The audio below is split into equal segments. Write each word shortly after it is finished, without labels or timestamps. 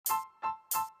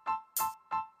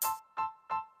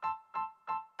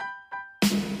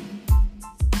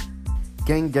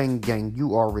Gang, gang,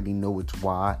 you already know it's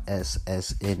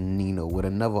YSS and Nino with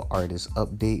another artist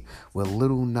update with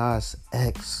Lil Naz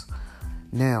X.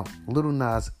 Now, Lil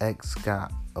Naz X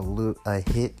got a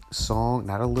hit song,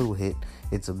 not a little hit,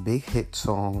 it's a big hit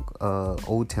song,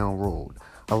 Old Town Road.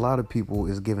 A lot of people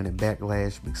is giving it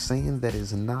backlash, saying that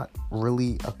it's not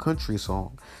really a country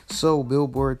song. So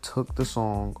Billboard took the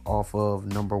song off of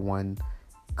number one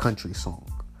country song.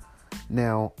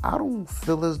 Now, I don't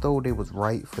feel as though they was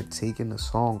right for taking the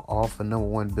song off a number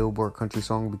one Billboard country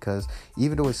song, because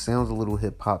even though it sounds a little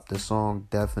hip hop, the song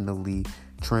definitely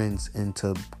trends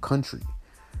into country.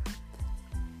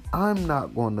 I'm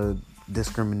not going to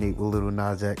discriminate with Lil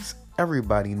Naz X.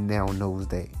 Everybody now knows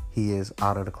that he is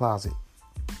out of the closet.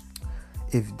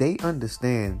 If they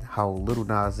understand how Lil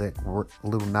Naz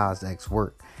X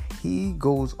work, he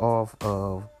goes off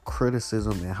of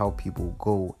criticism and how people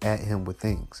go at him with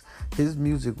things. His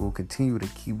music will continue to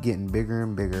keep getting bigger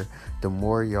and bigger the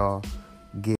more y'all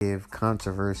give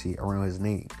controversy around his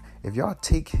name. If y'all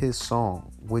take his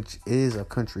song, which is a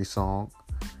country song,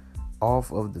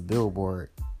 off of the Billboard,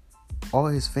 all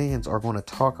his fans are going to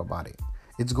talk about it.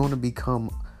 It's going to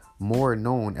become more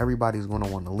known. Everybody's going to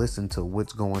want to listen to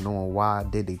what's going on. Why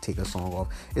did they take a song off?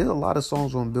 There's a lot of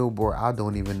songs on Billboard. I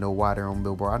don't even know why they're on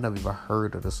Billboard. I never even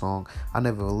heard of the song. I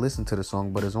never listened to the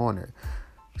song, but it's on there.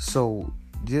 So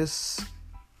just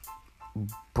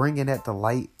bringing that to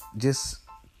light, just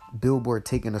Billboard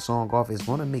taking a song off is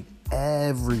going to make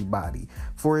everybody,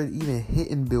 for it even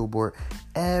hitting Billboard,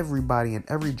 everybody in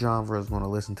every genre is going to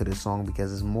listen to this song,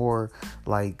 because it's more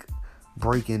like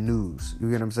breaking news.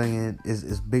 You get what I'm saying?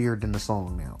 It's bigger than the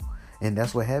song now. And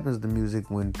that's what happens to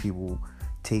music when people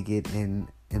take it and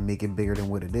make it bigger than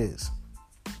what it is.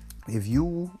 If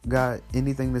you got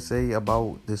anything to say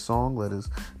about this song, let us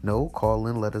know. Call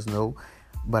in, let us know.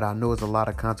 But I know there's a lot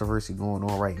of controversy going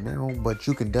on right now, but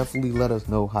you can definitely let us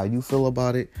know how you feel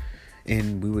about it,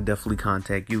 and we would definitely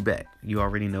contact you back. You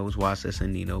already know it's YSS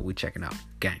and Nino. We checking out.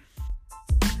 Gang.